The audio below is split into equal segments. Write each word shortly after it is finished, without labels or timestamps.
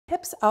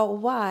hips out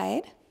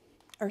wide,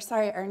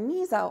 our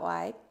knees out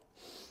wide.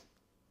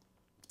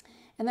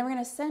 And then we're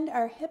going to send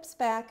our hips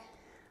back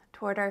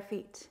toward our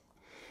feet.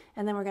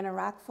 And then we're going to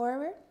rock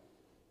forward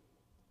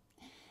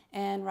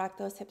and rock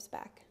those hips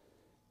back.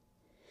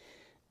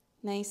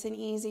 Nice and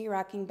easy,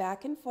 rocking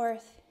back and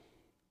forth.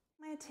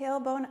 My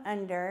tailbone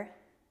under,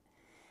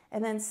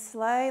 and then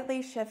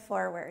slightly shift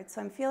forward. So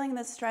I'm feeling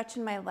this stretch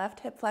in my left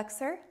hip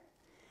flexor.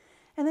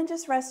 And then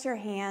just rest your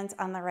hands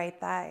on the right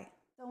thigh.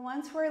 So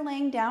once we're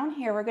laying down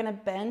here, we're going to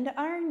bend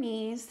our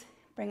knees,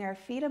 bring our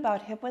feet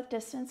about hip-width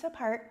distance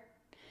apart.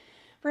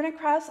 We're going to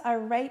cross our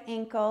right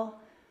ankle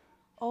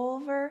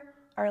over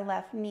our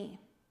left knee.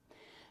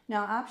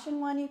 Now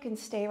option 1, you can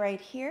stay right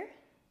here.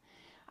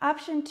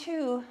 Option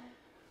 2,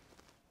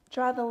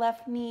 draw the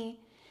left knee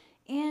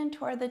in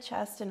toward the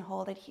chest and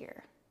hold it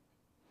here.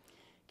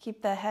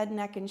 Keep the head,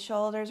 neck, and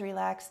shoulders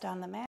relaxed on the mat.